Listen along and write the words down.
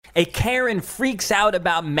A Karen freaks out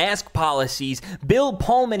about mask policies. Bill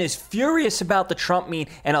Pullman is furious about the Trump meet,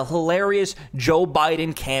 and a hilarious Joe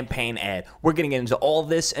Biden campaign ad. We're going to get into all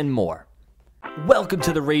this and more. Welcome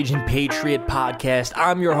to the Raging Patriot Podcast.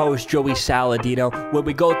 I'm your host, Joey Saladino, where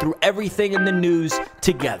we go through everything in the news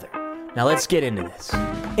together. Now let's get into this.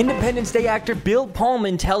 Independence Day actor Bill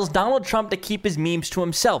Pullman tells Donald Trump to keep his memes to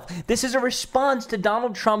himself. This is a response to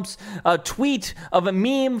Donald Trump's tweet of a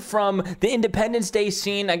meme from the Independence Day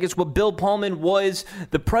scene. I guess what Bill Pullman was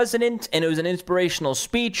the president, and it was an inspirational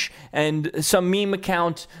speech, and some meme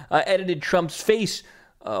account edited Trump's face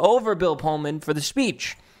over Bill Pullman for the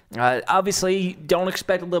speech. Obviously, don't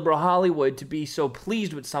expect liberal Hollywood to be so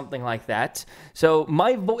pleased with something like that. So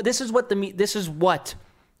this is what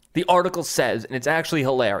the article says, and it's actually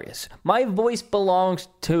hilarious. My voice belongs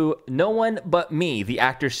to no one but me, the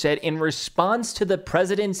actor said in response to the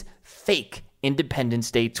president's fake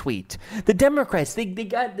Independence Day tweet. The Democrats,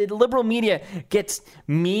 the liberal media gets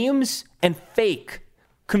memes and fake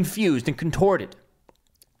confused and contorted.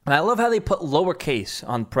 And I love how they put lowercase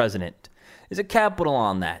on president. There's a capital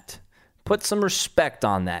on that. Put some respect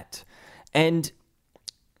on that. And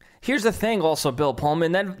here's the thing also, Bill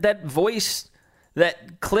Pullman, that voice,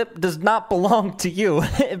 that clip does not belong to you.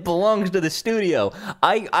 It belongs to the studio.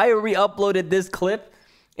 I re-uploaded this clip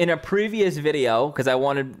in a previous video because I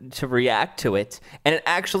wanted to react to it, and it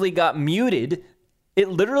actually got muted. It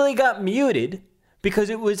literally got muted because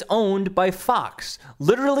it was owned by Fox.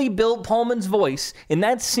 Literally, Bill Pullman's voice in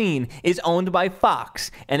that scene is owned by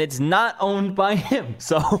Fox, and it's not owned by him.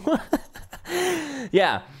 So,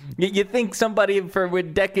 yeah, you think somebody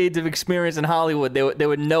with decades of experience in Hollywood, they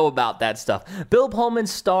would know about that stuff. Bill Pullman,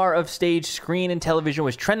 star of stage, screen, and television,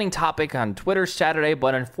 was trending topic on Twitter Saturday,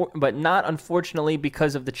 but not unfortunately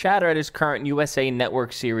because of the chatter at his current USA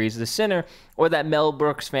Network series, The Sinner, or that Mel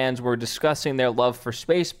Brooks fans were discussing their love for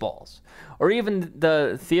Spaceballs. Or even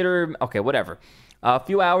the theater, okay, whatever. A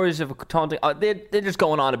few hours of taunting. They're just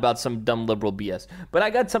going on about some dumb liberal BS. But I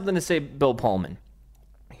got something to say, Bill Pullman.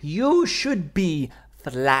 You should be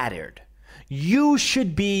flattered. You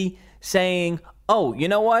should be saying, oh, you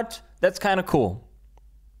know what? That's kind of cool.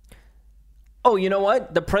 Oh, you know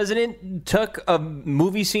what? The president took a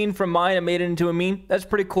movie scene from mine and made it into a meme. That's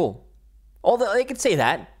pretty cool. Although they could say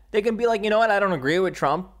that. They can be like, you know what? I don't agree with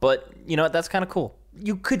Trump, but you know what? That's kind of cool.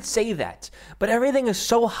 You could say that, but everything is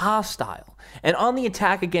so hostile and on the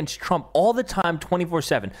attack against Trump all the time,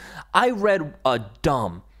 24/7. I read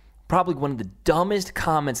probably one of the dumbest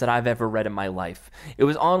comments that I've ever read in my life. It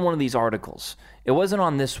was on one of these articles. It wasn't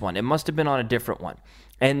on this one. It must have been on a different one.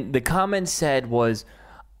 And the comment said was,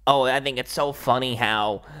 oh, I think it's so funny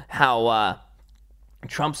how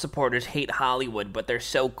Trump supporters hate Hollywood, but they're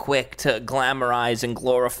so quick to glamorize and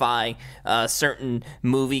glorify certain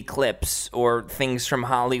movie clips or things from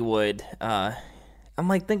Hollywood. I'm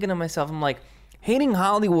like thinking to myself, hating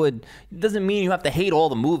Hollywood doesn't mean you have to hate all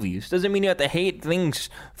the movies. Doesn't mean you have to hate things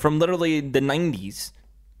from literally the 90s.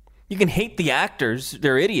 You can hate the actors,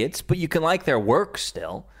 they're idiots, but you can like their work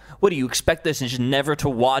still. What, do you expect us just never to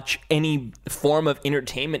watch any form of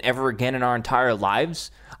entertainment ever again in our entire lives?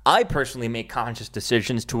 I personally make conscious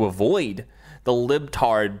decisions to avoid the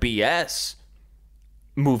libtard BS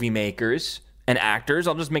movie makers and actors.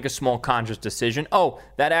 I'll just make a small conscious decision. Oh,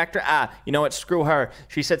 that actor, you know what, screw her.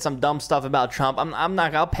 She said some dumb stuff about Trump.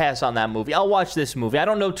 I'll pass on that movie. I'll watch this movie. I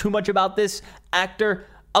don't know too much about this actor.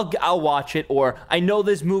 I'll watch it. Or I know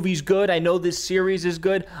this movie's good. I know this series is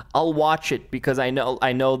good. I'll watch it because I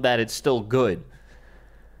know that it's still good.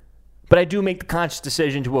 But I do make the conscious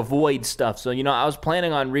decision to avoid stuff. So, I was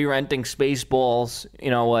planning on re-renting Spaceballs.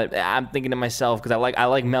 You know what? I'm thinking to myself, because I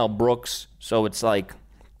like Mel Brooks. So it's like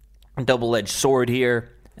a double-edged sword here.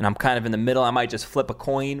 And I'm kind of in the middle. I might just flip a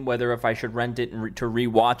coin whether if I should rent it and to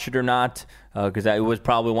re-watch it or not. Because it was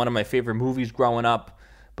probably one of my favorite movies growing up.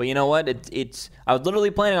 But you know what? I was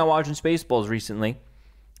literally planning on watching Spaceballs recently.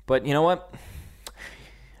 But you know what?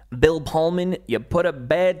 Bill Pullman, you put a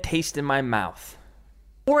bad taste in my mouth.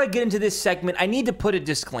 Before I get into this segment, I need to put a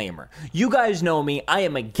disclaimer. You guys know me. I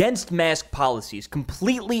am against mask policies,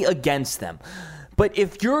 completely against them. But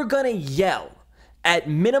if you're going to yell at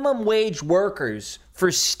minimum wage workers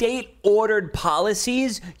for state-ordered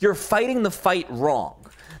policies, you're fighting the fight wrong.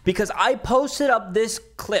 Because I posted up this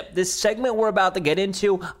clip, this segment we're about to get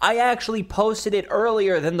into, I actually posted it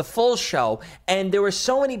earlier than the full show, and there were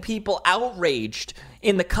so many people outraged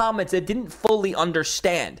in the comments that didn't fully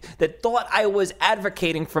understand, that thought I was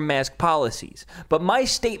advocating for mask policies. But my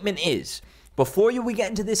statement is, Before we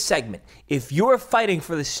get into this segment, if you're fighting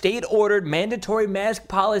for the state-ordered mandatory mask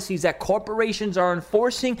policies that corporations are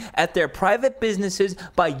enforcing at their private businesses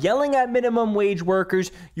by yelling at minimum wage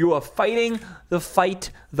workers, you are fighting the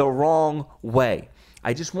fight the wrong way.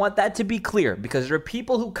 I just want that to be clear because there are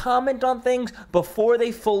people who comment on things before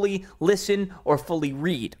they fully listen or fully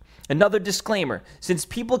read. Another disclaimer, since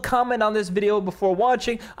people comment on this video before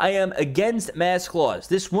watching, I am against mask laws.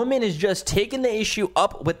 This woman is just taking the issue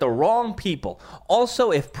up with the wrong people.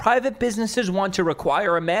 Also, if private businesses want to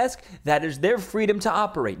require a mask, that is their freedom to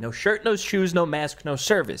operate. No shirt, no shoes, no mask, no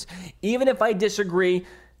service. Even if I disagree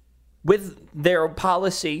with their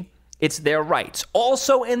policy, it's their rights.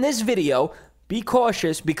 Also, in this video, be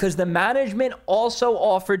cautious because the management also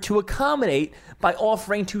offered to accommodate by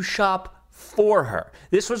offering to shop for her.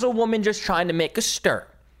 This was a woman just trying to make a stir,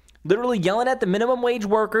 literally yelling at the minimum wage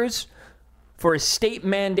workers for a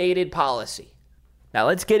state-mandated policy. Now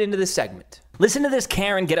let's get into the segment. Listen to this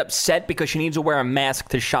Karen get upset because she needs to wear a mask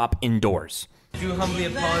to shop indoors. I do humbly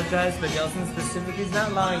apologize, but Gelston specifically is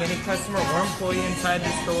not allowing any customer or employee inside the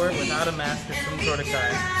store without a mask of some sort of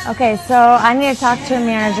kind. Okay, so I need to talk to a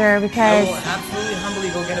manager I because... will absolutely humbly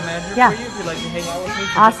go get a manager for you if you'd like to hang out with me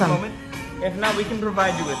for Awesome. just a moment. If not, we can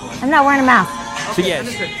provide you with one. I'm not wearing a mask. So yes,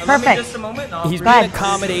 understood. Allow me perfect. just a moment. and I'll he's bring being ahead.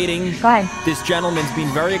 accommodating. Go ahead. This gentleman's being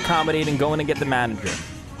very accommodating, going to get the manager.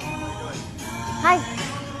 Hi.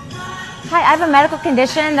 Hi, I have a medical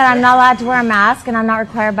condition that I'm not allowed to wear a mask, and I'm not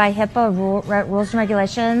required by HIPAA rules and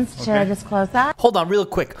regulations to disclose that. Hold on real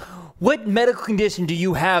quick. What medical condition do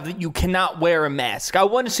you have that you cannot wear a mask? I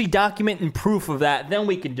want to see document and proof of that, then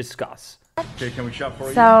we can discuss. Okay, can we shop for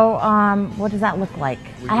you? So, what does that look like?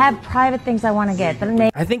 I have private things I want to get, but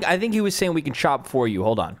I think he was saying we can shop for you.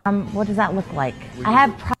 Hold on. what does that look like? I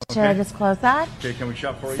have to disclose that. Okay, can we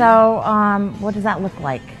shop for you? So, what does that look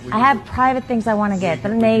like? I have private things I want to get,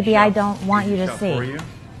 but maybe I don't want you to shop for see. you,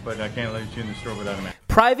 but I can't let you in the store without a mask.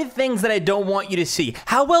 Private things that I don't want you to see.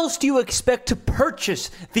 How else do you expect to purchase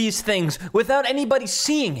these things without anybody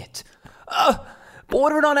seeing it?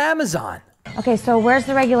 Order it on Amazon. Okay, so where's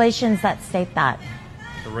the regulations that state that?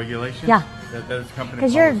 The regulations? Yeah. That is company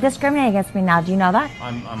Because you're policy. discriminating against me now. Do you know that?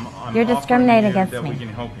 I'm You're offering discriminating you against that me. we can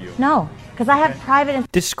help you. No, because I have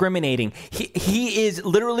private. Discriminating. He is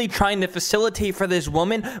literally trying to facilitate for this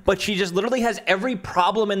woman, but she just literally has every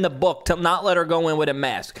problem in the book to not let her go in with a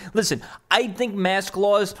mask. Listen, I think mask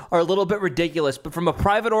laws are a little bit ridiculous, but from a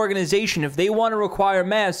private organization, if they want to require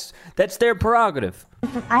masks, that's their prerogative.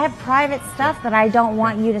 I have private stuff that I don't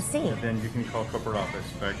want you to see. Then you can call corporate office,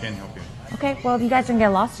 but I can't help you. Okay, well, you guys can get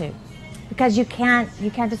a lawsuit because you can't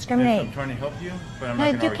discriminate. I'm trying to help you, but I'm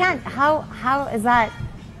No, not going to you can't.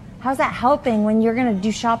 How's that helping when you're going to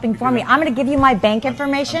do shopping for me? I'm going to give you my bank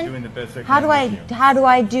information. doing the best I can How do I with you. how do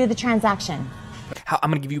I do the transaction? I'm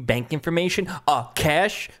going to give you bank information,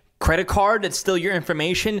 cash, credit card, that's still your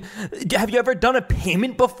information. Have you ever done a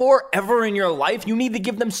payment before, ever in your life? You need to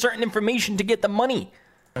give them certain information to get the money.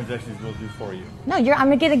 Transactions will do for you. No,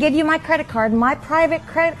 I'm going to give you my credit card, my private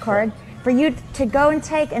credit card, for you to go and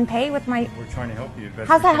take and pay with my... We're trying to help you. Best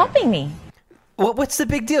How's we that can. helping me? What's the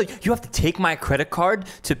big deal? You have to take my credit card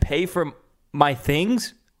to pay for my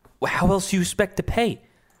things? How else do you expect to pay?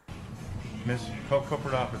 Miss, call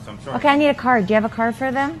corporate office. I'm sorry. Okay, I need a card. Do you have a card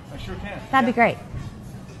for them? I sure can. That'd be great.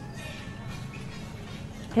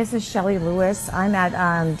 This is Shelly Lewis. I'm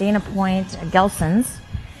at Dana Point, Gelson's.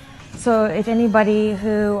 So if anybody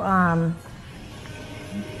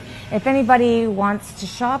wants to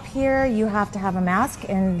shop here, you have to have a mask,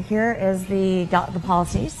 and here is the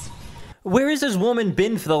policies. Where has this woman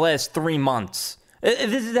been for the last 3 months?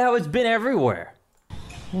 This is how it's been everywhere.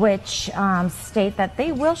 Which state that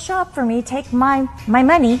they will shop for me, take my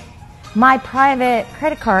money, my private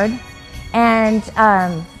credit card, and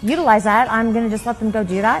utilize that. I'm going to just let them go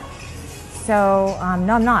do that. So,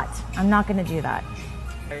 no, I'm not. I'm not going to do that.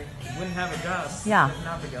 I wouldn't have a Gus. Yeah. If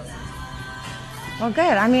not the Gelston. Well,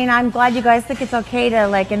 good. I mean, I'm glad you guys think it's okay to,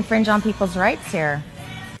 like, infringe on people's rights here.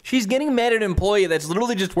 She's getting mad at an employee that's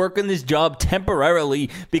literally just working this job temporarily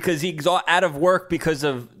because he's out of work because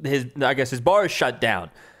of his bar is shut down.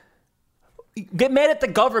 Get mad at the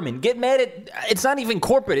government. Get mad at, it's not even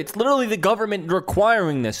corporate. It's literally the government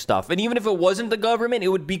requiring this stuff. And even if it wasn't the government, it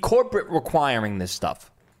would be corporate requiring this stuff.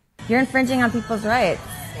 You're infringing on people's rights.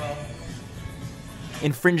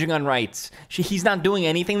 Infringing on rights. He's not doing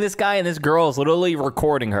anything, this guy, and this girl is literally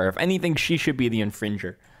recording her. If anything, she should be the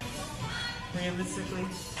infringer. Realistically,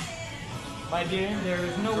 my dear, there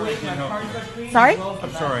is no way my card got clean. Sorry?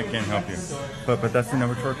 I'm sorry I can't help you. But that's the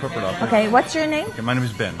number to our corporate office. Okay, what's your name? Okay, my name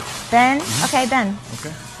is Ben. Ben? Okay, Ben. Okay.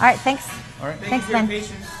 All right, thanks. All right. Thanks, for your Ben.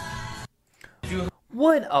 patience.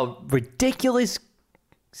 What a ridiculous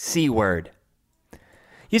C word.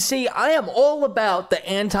 You see, I am all about the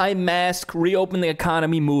anti-mask, reopen the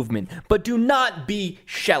economy movement, but do not be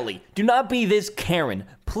Shelley. Do not be this Karen.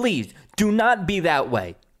 Please, do not be that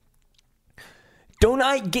way. Do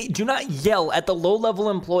not yell at the low-level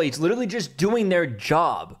employees literally just doing their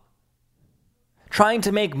job, trying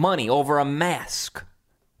to make money over a mask.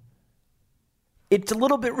 It's a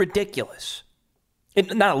little bit ridiculous.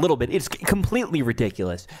 Not a little bit, it's completely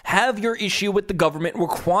ridiculous. Have your issue with the government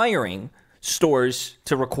requiring stores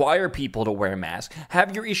to require people to wear masks.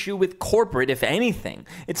 Have your issue with corporate, if anything.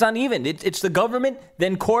 It's not even. It's the government,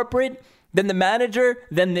 then corporate, then the manager,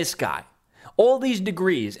 then this guy. All these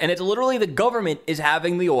degrees, and it's literally the government is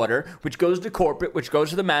having the order, which goes to corporate, which goes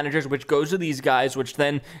to the managers, which goes to these guys, which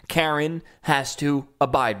then Karen has to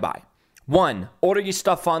abide by. 1, order your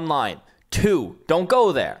stuff online. 2, don't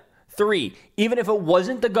go there. 3, even if it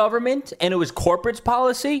wasn't the government and it was corporate's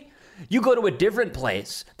policy, you go to a different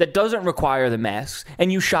place that doesn't require the masks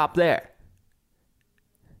and you shop there.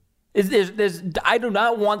 I do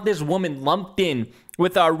not want this woman lumped in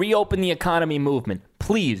with our reopen the economy movement.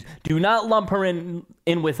 Please do not lump her in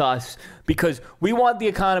with us because we want the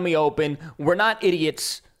economy open. We're not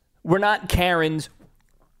idiots. We're not Karens.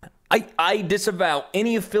 I disavow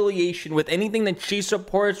any affiliation with anything that she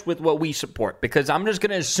supports with what we support because I'm just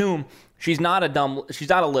going to assume she's not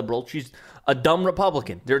a liberal. She's a dumb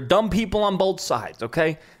Republican. There are dumb people on both sides,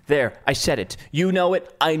 okay? There, I said it. You know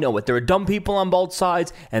it. I know it. There are dumb people on both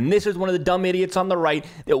sides, and this is one of the dumb idiots on the right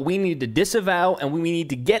that we need to disavow and we need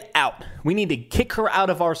to get out. We need to kick her out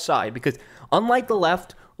of our side because unlike the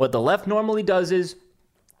left, what the left normally does is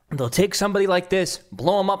they'll take somebody like this,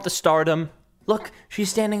 blow them up to stardom. Look, she's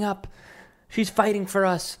standing up. She's fighting for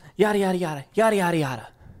us. Yada, yada, yada. Yada, yada, yada.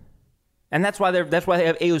 And that's why they have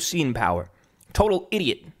AOC in power. Total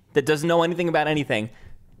idiot that doesn't know anything about anything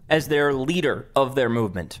as their leader of their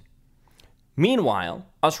movement. Meanwhile,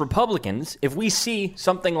 us Republicans, if we see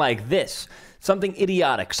something like this, something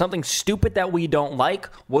idiotic, something stupid that we don't like,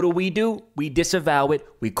 what do? We disavow it.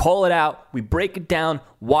 We call it out. We break it down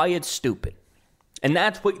why it's stupid. And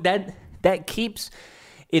that's what that keeps.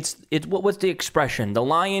 It's what's the expression? The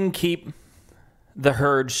lion keep the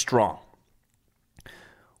herd strong,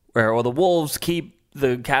 or the wolves keep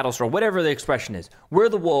the cattle strong. Whatever the expression is, we're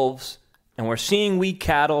the wolves, and we're seeing weak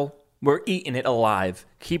cattle. We're eating it alive,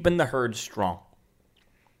 keeping the herd strong.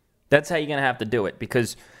 That's how you're gonna have to do it.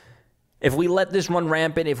 Because if we let this run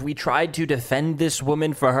rampant, if we tried to defend this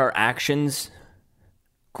woman for her actions,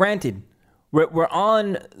 granted, we're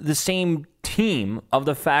on the same team of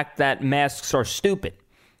the fact that masks are stupid.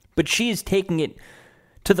 But she is taking it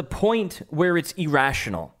to the point where it's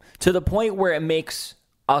irrational, to the point where it makes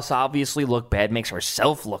us obviously look bad, makes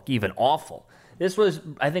herself look even awful. This was,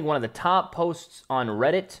 I think, one of the top posts on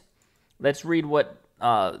Reddit. Let's read what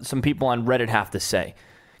some people on Reddit have to say.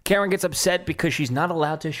 Karen gets upset because she's not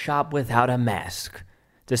allowed to shop without a mask,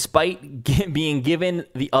 despite being given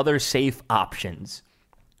the other safe options.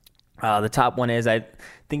 The top one is, I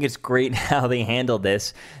think it's great how they handled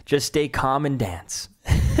this. Just stay calm and dance.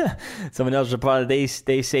 Someone else replied, they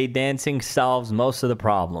say dancing solves most of the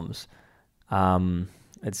problems.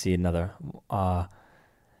 Let's see another.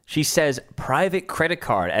 She says private credit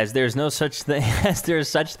card, as there's no such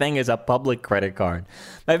thing as a public credit card.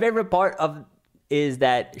 My favorite part is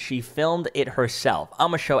that she filmed it herself. I'm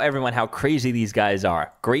gonna show everyone how crazy these guys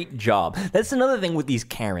are. Great job. That's another thing with these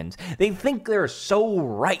Karens. They think they're so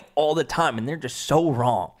right all the time, and they're just so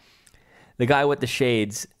wrong. The guy with the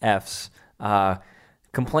shades, F's,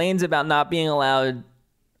 complains about not being allowed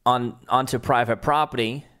onto private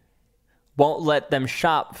property, won't let them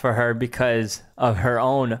shop for her because of her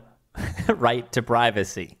own right to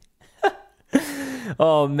privacy.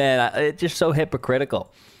 Oh, man, it's just so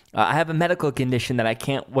hypocritical. I have a medical condition that I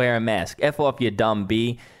can't wear a mask. F off, you dumb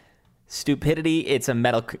B. Stupidity, it's a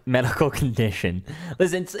medical condition.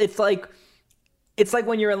 Listen, it's like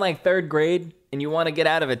when you're in like third grade and you want to get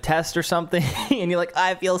out of a test or something and you're like,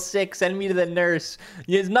 I feel sick, send me to the nurse.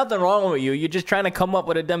 There's nothing wrong with you. You're just trying to come up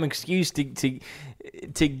with a dumb excuse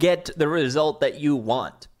to get the result that you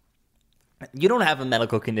want. You don't have a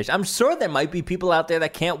medical condition. I'm sure there might be people out there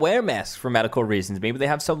that can't wear masks for medical reasons. Maybe they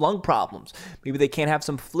have some lung problems. Maybe they can't have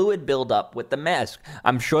some fluid buildup with the mask.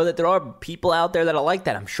 I'm sure that there are people out there that are like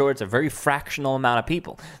that. I'm sure it's a very fractional amount of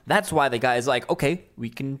people. That's why the guy is like, okay, we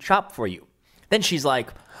can shop for you. Then she's like,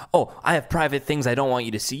 oh, I have private things I don't want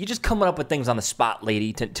you to see. You're just coming up with things on the spot,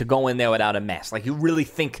 lady, to go in there without a mask. Like, you really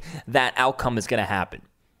think that outcome is going to happen.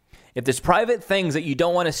 If there's private things that you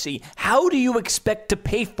don't want to see, how do you expect to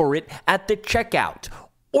pay for it at the checkout?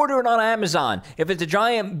 order it on Amazon. If it's a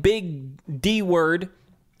giant big D word,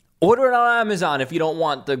 order it on Amazon if you don't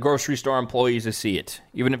want the grocery store employees to see it,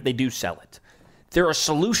 even if they do sell it. There are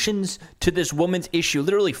solutions to this woman's issue,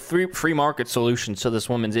 literally free market solutions to this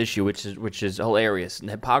woman's issue, which is hilarious. And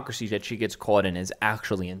the hypocrisy that she gets caught in is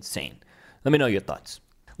actually insane. Let me know your thoughts.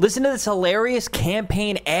 Listen to this hilarious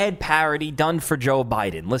campaign ad parody done for Joe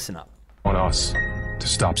Biden. Listen up. On us to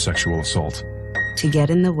stop sexual assault. To get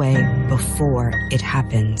in the way before it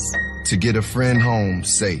happens. To get a friend home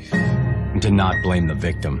safe. And to not blame the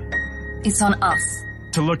victim. It's on us.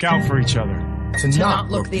 To look out for each other. To not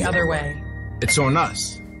look the other way. It's on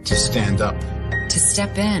us to stand up. To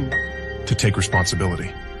step in. To take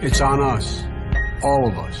responsibility. It's on us, all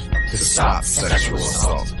of us, to stop sexual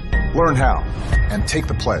assault. Learn how and take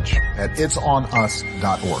the pledge at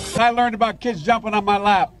itsonus.org. I learned about kids jumping on my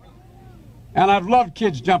lap, and I've loved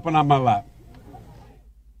kids jumping on my lap.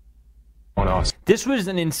 On us. This was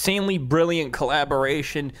an insanely brilliant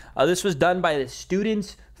collaboration. This was done by the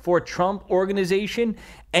Students for Trump organization,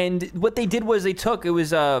 and what they did was it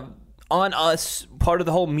was On Us, part of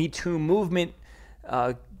the whole Me Too movement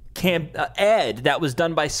ad that was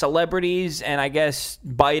done by celebrities, and I guess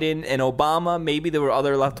Biden and Obama. Maybe there were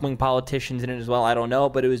other left-wing politicians in it as well. I don't know,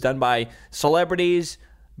 but it was done by celebrities.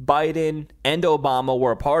 Biden and Obama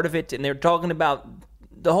were a part of it, and they're talking about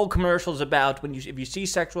the whole commercial's about if you see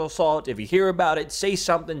sexual assault, if you hear about it, say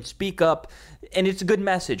something, speak up, and it's a good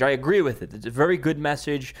message. I agree with it. It's a very good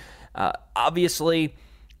message. Obviously,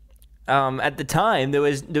 at the time, there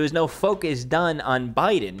was no focus done on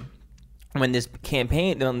Biden when this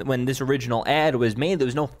campaign, when this original ad was made. There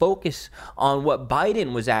was no focus on what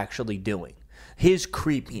Biden was actually doing, his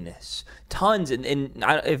creepiness, tons. And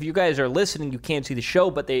if you guys are listening, you can't see the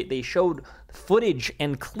show, but they showed footage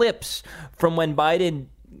and clips from when Biden,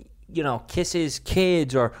 kisses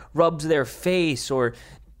kids or rubs their face or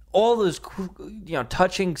all those,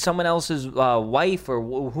 touching someone else's wife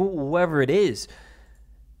or whoever it is.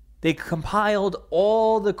 They compiled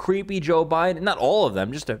all the creepy Joe Biden, not all of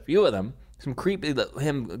them, just a few of them. Some creepy,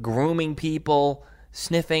 him grooming people,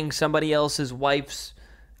 sniffing somebody else's wife's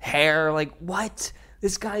hair. Like, what?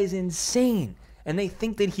 This guy is insane. And they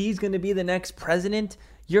think that he's going to be the next president?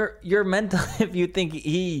 You're mental if you think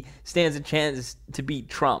he stands a chance to beat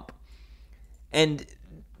Trump. And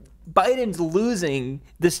Biden's losing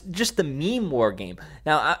just the meme war game.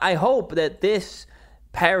 Now, I hope that this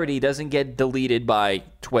parody doesn't get deleted by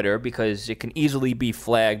Twitter because it can easily be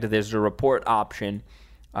flagged. There's a report option.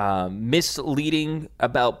 Misleading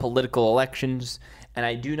about political elections. And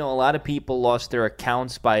I do know a lot of people lost their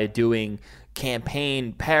accounts by doing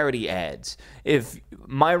campaign parody ads. If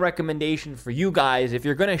my recommendation for you guys, if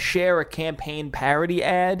you're going to share a campaign parody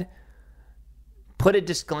ad, put a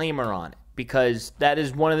disclaimer on it. Because that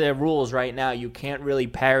is one of their rules right now. You can't really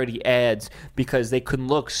parody ads because they can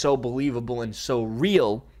look so believable and so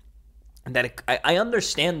real that I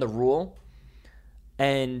understand the rule.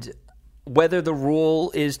 And whether the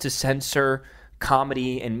rule is to censor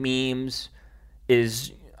comedy and memes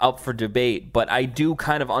is up for debate. But I do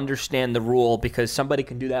kind of understand the rule because somebody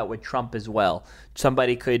can do that with Trump as well.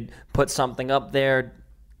 Somebody could put something up there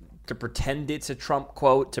to pretend it's a Trump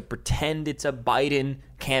quote, to pretend it's a Biden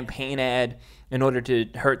campaign ad in order to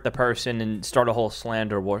hurt the person and start a whole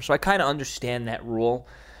slander war. So I kind of understand that rule,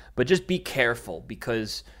 but just be careful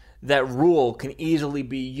because that rule can easily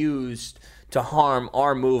be used to harm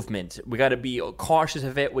our movement. We got to be cautious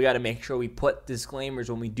of it. We got to make sure we put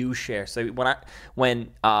disclaimers when we do share. So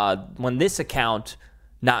when this account,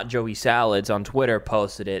 Not Joey Salads on Twitter,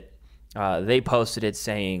 posted it, they posted it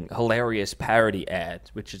saying hilarious parody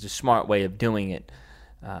ads, which is a smart way of doing it.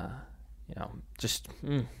 I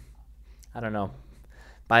don't know.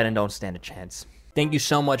 Biden don't stand a chance. Thank you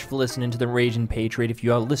so much for listening to The Raging Patriot. If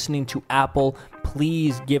you are listening to Apple,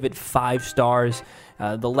 please give it 5 stars.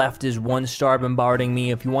 The left is 1 star bombarding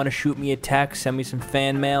me. If you want to shoot me a text, send me some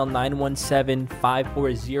fan mail,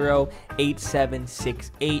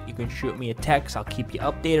 917-540-8768. You can shoot me a text. I'll keep you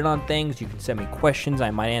updated on things. You can send me questions.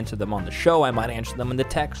 I might answer them on the show. I might answer them in the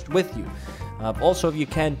text with you. Also, if you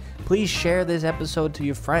can, please share this episode to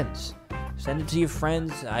your friends. Send it to your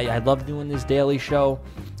friends. I love doing this daily show.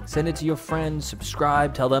 Send it to your friends.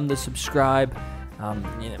 Subscribe. Tell them to subscribe.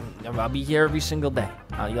 I'll be here every single day.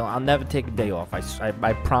 I'll never take a day off.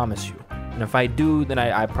 I promise you. And if I do, then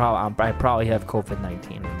I probably have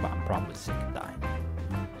COVID-19. I'm probably sick and dying.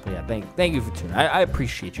 So yeah, thank you for tuning. I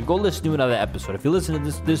appreciate you. Go listen to another episode. If you listen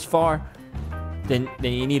to this far, then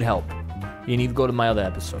you need help. You need to go to my other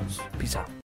episodes. Peace out.